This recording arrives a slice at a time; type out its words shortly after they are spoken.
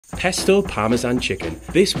Pesto Parmesan chicken.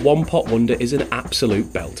 This one-pot wonder is an absolute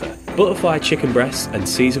belter. Butterfly chicken breasts and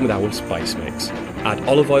season with our spice mix. Add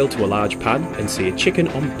olive oil to a large pan and sear chicken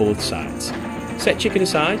on both sides. Set chicken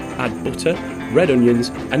aside, add butter, red onions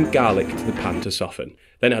and garlic to the pan to soften.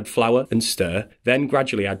 Then add flour and stir, then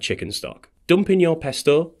gradually add chicken stock. Dump in your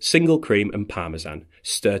pesto, single cream and parmesan.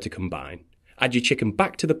 Stir to combine. Add your chicken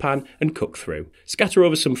back to the pan and cook through. Scatter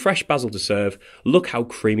over some fresh basil to serve. Look how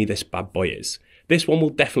creamy this bad boy is. This one will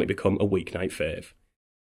definitely become a weeknight fave.